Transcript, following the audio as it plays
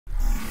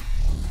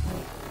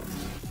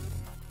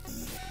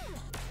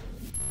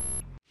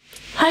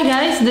Hi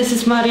guys, this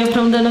is Maria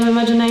from Den of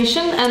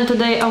Imagination, and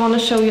today I want to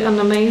show you an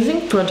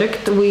amazing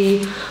project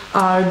we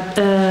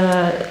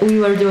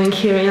were doing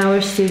here in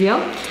our studio.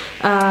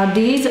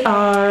 These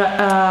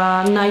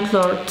are Night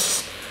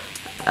Lords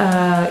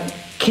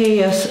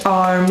Chaos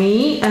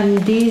Army,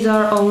 and these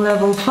are on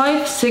level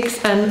 5,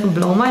 6 and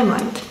Blow My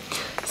Mind.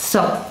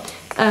 So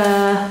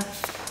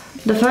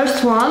the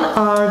first one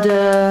are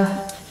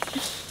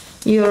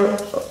your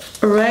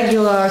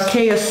regular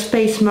Chaos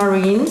Space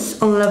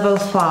Marines on level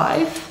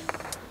 5.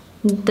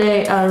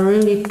 They are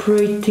really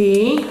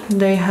pretty.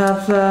 They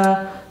have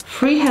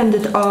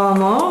free-handed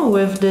armor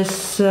with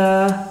this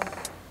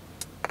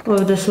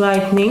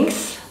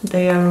lightnings.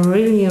 They are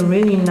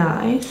really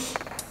nice.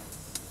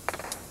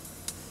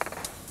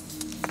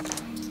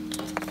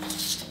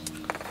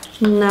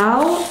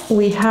 Now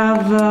we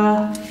have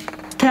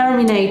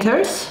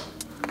Terminators,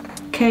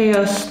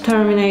 Chaos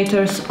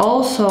Terminators,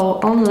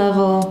 also on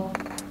level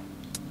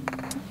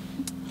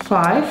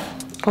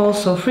 5,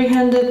 also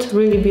free-handed,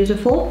 really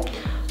beautiful.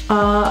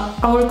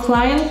 Our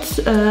client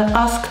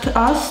asked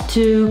us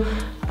to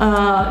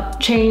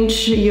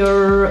change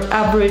your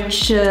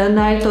average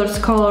Night Lord's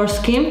color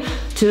scheme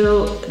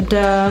to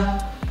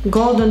the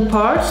golden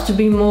parts to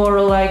be more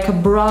like a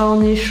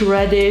brownish,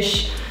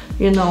 reddish,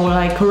 you know,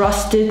 like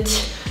rusted,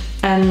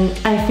 and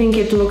I think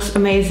it looks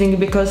amazing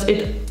because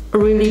it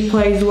really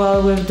plays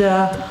well with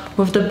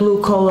the blue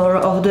color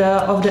of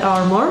the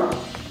armor.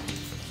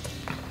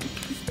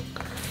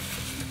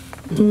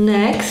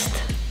 Next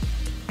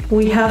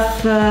we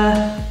have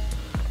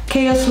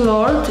Chaos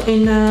Lord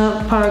in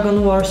a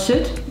Paragon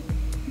Warsuit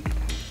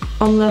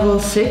on level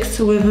 6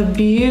 with a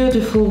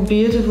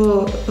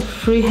beautiful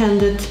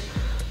free-handed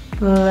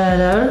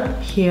leather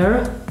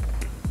here,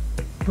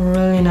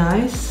 really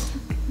nice.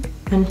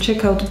 And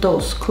check out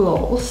those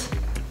claws,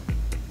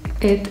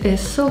 it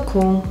is so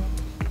cool.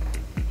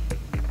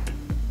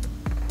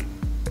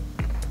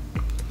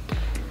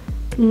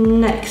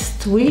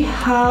 Next we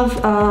have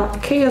a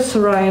Chaos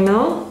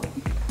Rhino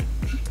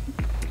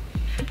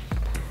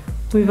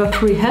with a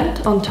free hand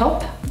on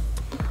top,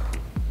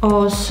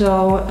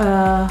 also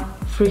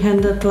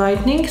free-handed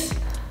lightnings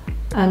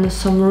and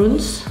some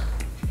runes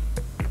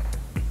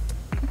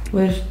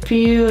with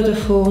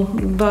beautiful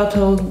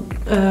battle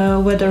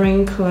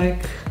weathering,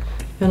 like,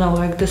 you know,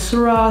 like this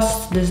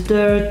rust, this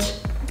dirt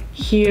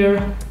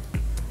here.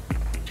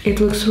 It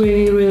looks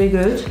really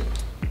good.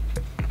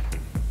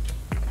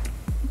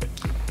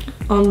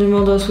 On the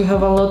models we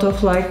have a lot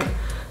of like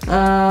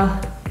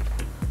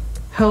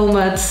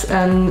helmets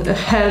and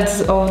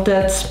heads of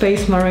dead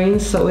space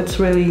marines, so it's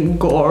really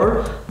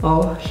gore.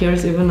 Oh,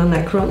 here's even a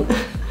Necron.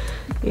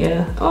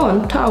 Yeah. Oh,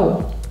 and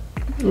Tau.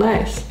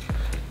 Nice.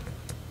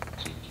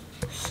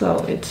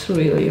 So it's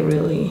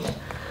really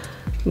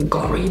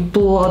gory,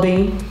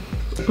 bloody.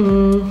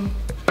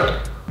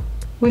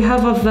 We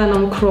have a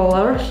Venom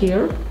Crawler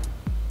here.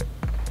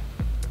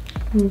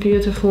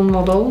 Beautiful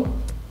model.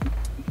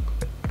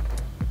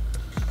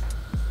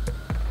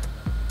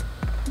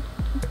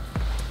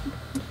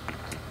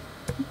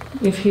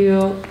 If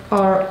you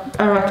are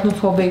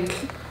arachnophobic,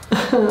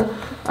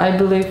 I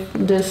believe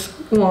this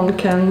one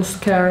can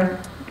scare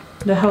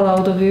the hell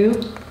out of you.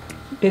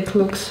 It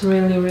looks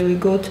really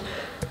good.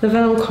 The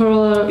Venom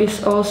Crawler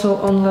is also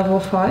on level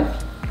 5.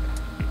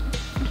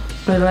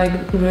 I like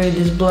really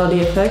this bloody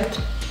effect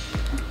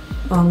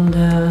on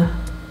the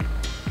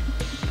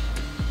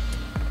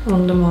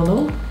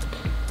model.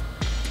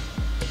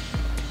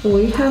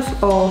 We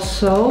have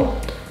also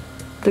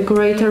the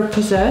Greater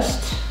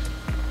Possessed,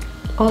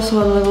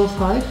 also on level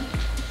 5.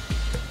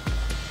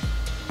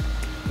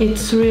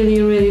 It's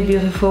really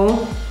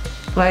beautiful.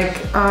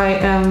 Like, I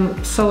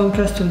am so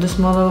impressed with this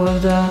model,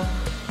 with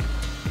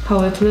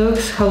how it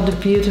looks, how the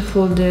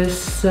beautiful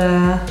this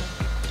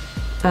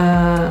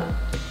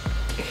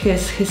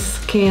his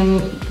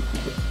skin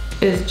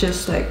is,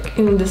 just like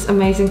in this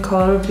amazing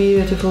color,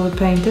 beautifully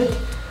painted,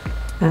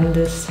 and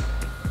this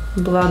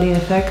bloody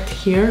effect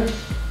here,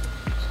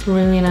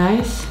 really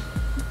nice.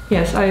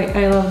 Yes,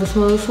 I love this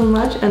model so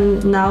much.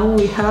 And now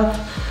we have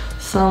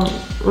some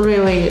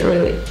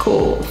really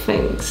cool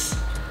things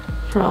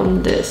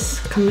from this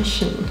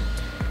commission.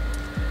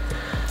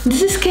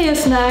 This is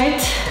Chaos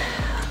Knight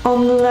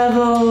on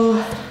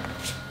level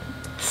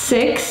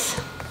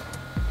 6.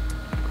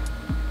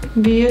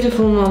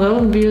 Beautiful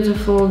model,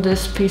 beautiful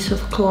this piece of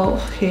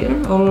cloth here,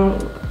 or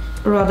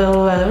rather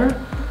leather,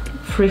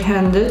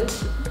 free-handed.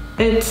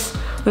 It's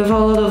with a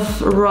lot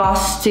of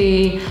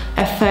rusty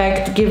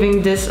effect,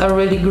 giving this a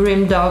really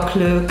grim dark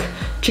look.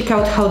 Check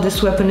out how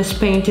this weapon is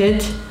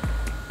painted.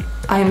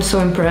 I am so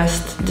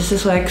impressed. This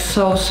is like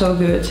so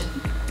good.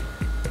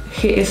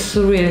 He is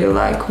really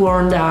like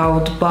worn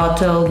out,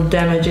 battle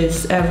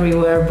damages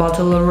everywhere,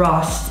 battle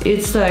rust.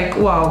 It's like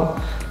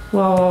wow.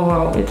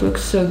 It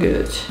looks so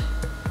good.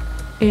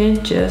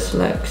 It just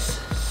looks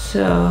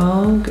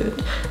so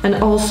good. And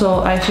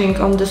also I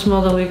think on this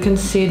model you can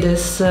see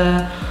this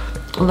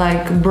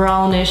like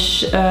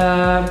brownish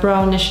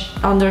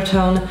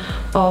undertone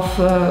of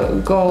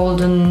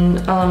golden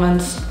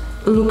elements.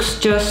 Looks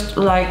just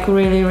like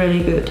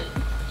really good.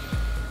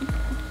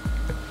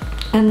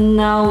 And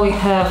now we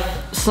have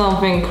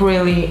something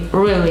really,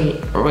 really,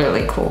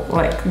 really cool.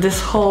 Like, this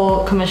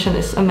whole commission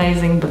is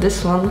amazing, but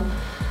this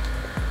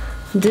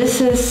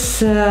is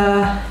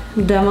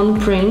Demon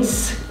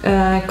Prince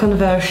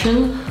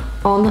conversion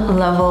on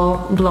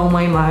level Blow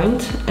My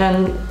Mind.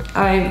 And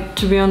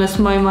to be honest,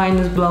 my mind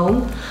is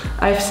blown.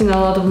 I've seen a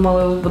lot of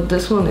models, but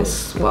this one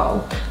is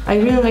wow. I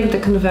really like the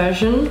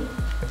conversion.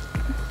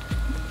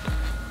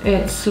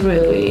 It's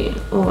really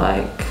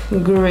like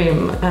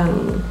grim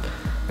and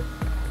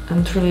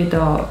really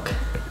dark,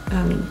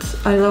 and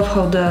I love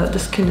how the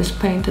skin is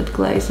painted,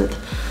 glazed.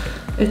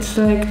 It's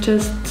like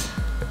just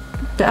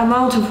the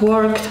amount of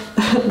work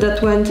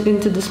that went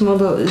into this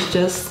model is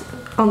just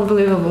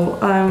unbelievable.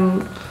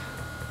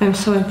 I'm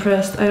so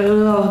impressed. I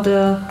love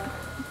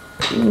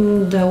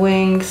the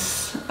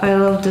wings. I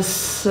love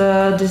this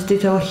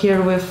detail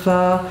here with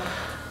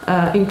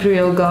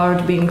Imperial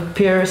Guard being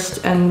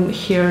pierced, and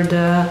here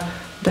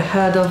the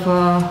head of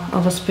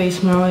a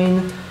Space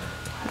Marine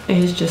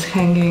is just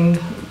hanging.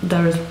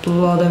 There is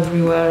blood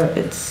everywhere.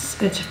 It's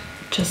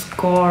just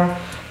gore.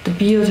 The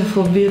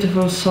beautiful,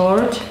 beautiful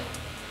sword,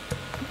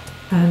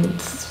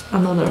 and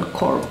another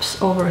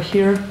corpse over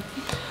here.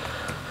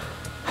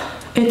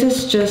 It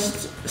is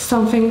just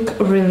something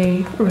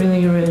really,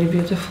 really, really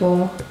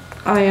beautiful.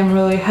 I am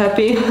really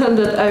happy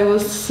that I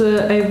was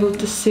able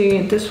to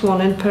see this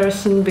one in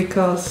person,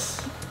 because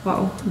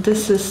wow,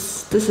 this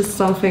is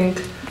something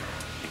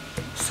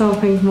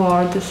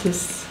more. This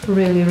is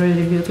really,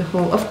 really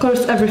beautiful. Of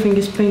course, everything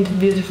is painted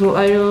beautiful.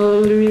 I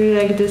really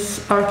like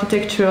this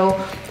architectural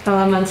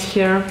elements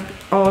here,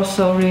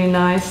 also really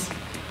nice.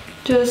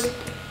 Just,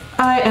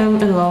 I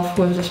am in love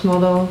with this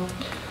model.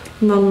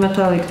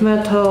 Non-metallic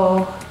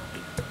metal.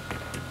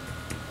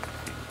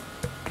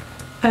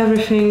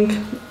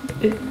 Everything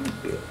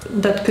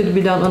that could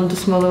be done on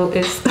this model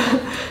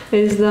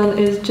is done.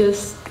 It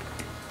just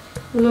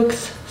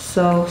looks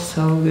so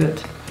good.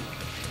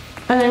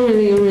 And I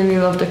really, really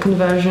love the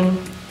conversion.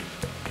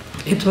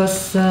 It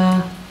was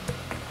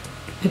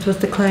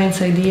the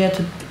client's idea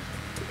to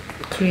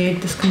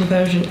create this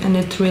conversion, and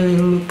it really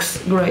looks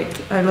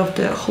great. I love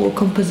the whole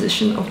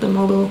composition of the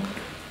model.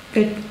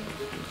 It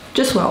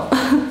just wow.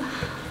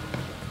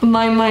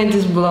 My mind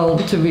is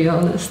blown, to be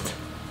honest.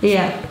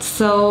 Yeah,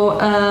 so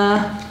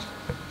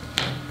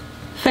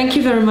thank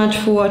you very much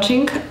for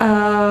watching.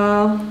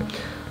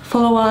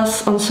 Follow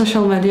us on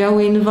social media.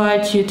 We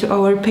invite you to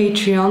our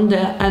Patreon.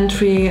 The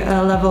entry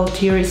level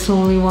tier is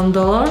only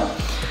 $1.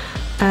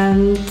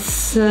 And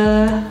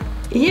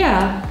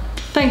yeah,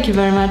 thank you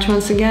very much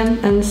once again,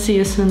 and see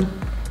you soon.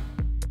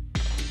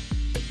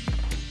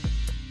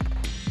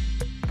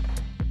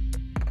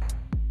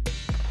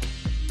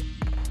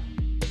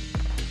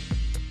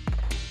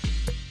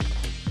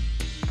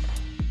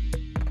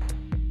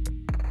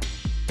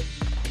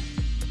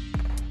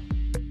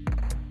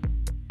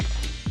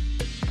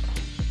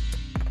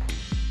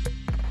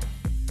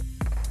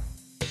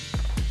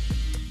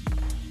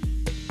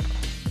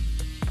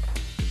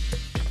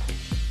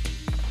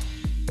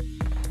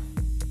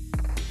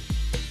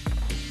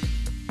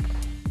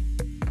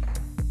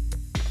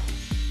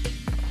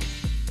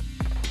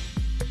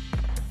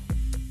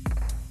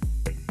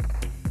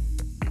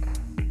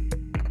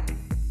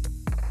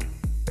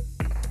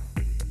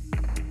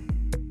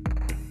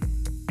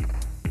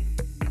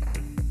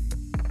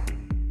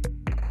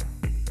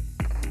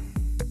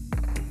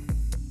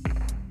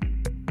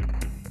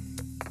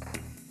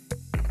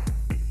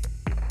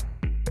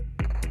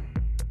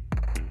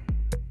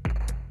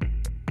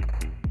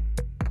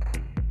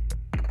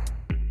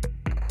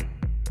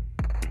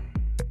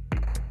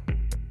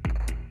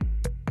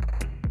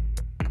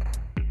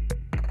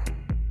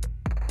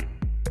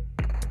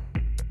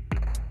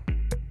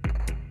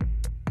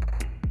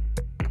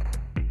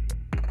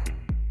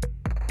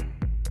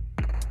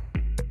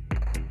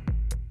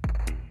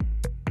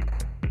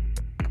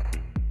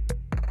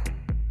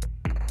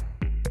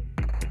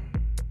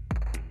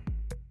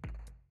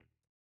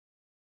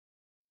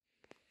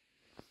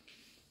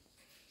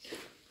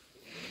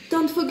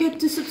 Don't forget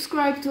to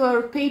subscribe to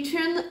our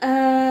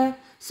Patreon,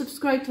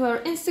 subscribe to our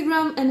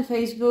Instagram and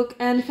Facebook,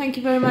 and thank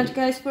you very much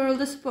guys for all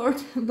the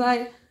support.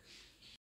 Bye!